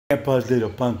Grandpa's little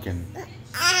pumpkin.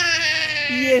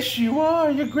 Yes, you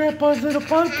are. You're Grandpa's little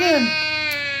pumpkin.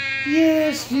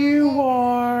 Yes, you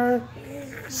are.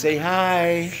 Say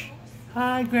hi.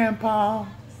 Hi, Grandpa.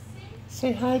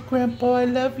 Say hi, Grandpa. I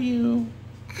love you.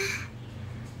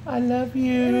 I love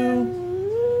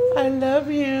you. I love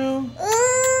you.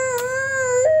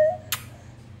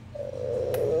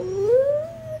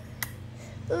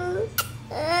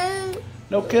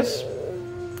 No kiss?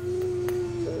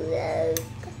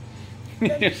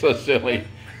 You're so silly.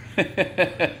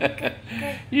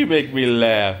 You make me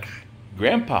laugh.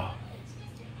 Grandpa.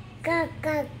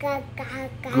 Grandpa.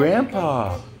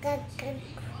 Grandpa.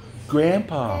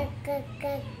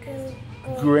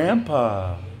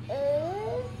 Grandpa.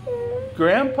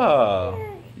 Grandpa.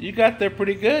 You got there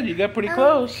pretty good. You got pretty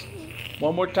close.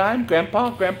 One more time.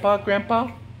 Grandpa, Grandpa, Grandpa.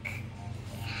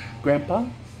 Grandpa.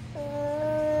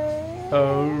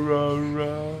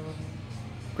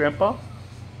 Grandpa.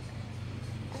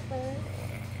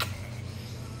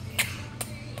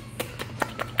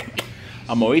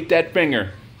 I'm gonna eat that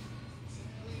finger.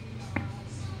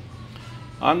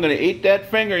 I'm gonna eat that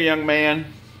finger, young man,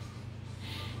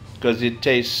 because it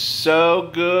tastes so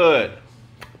good.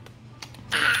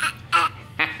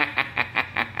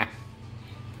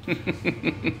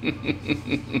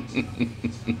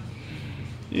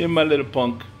 You're my little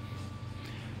punk.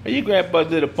 Are you Grandpa's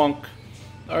little punk?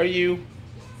 Are you?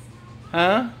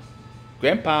 Huh?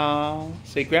 Grandpa.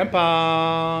 Say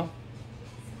Grandpa.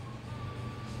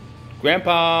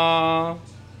 Grandpa.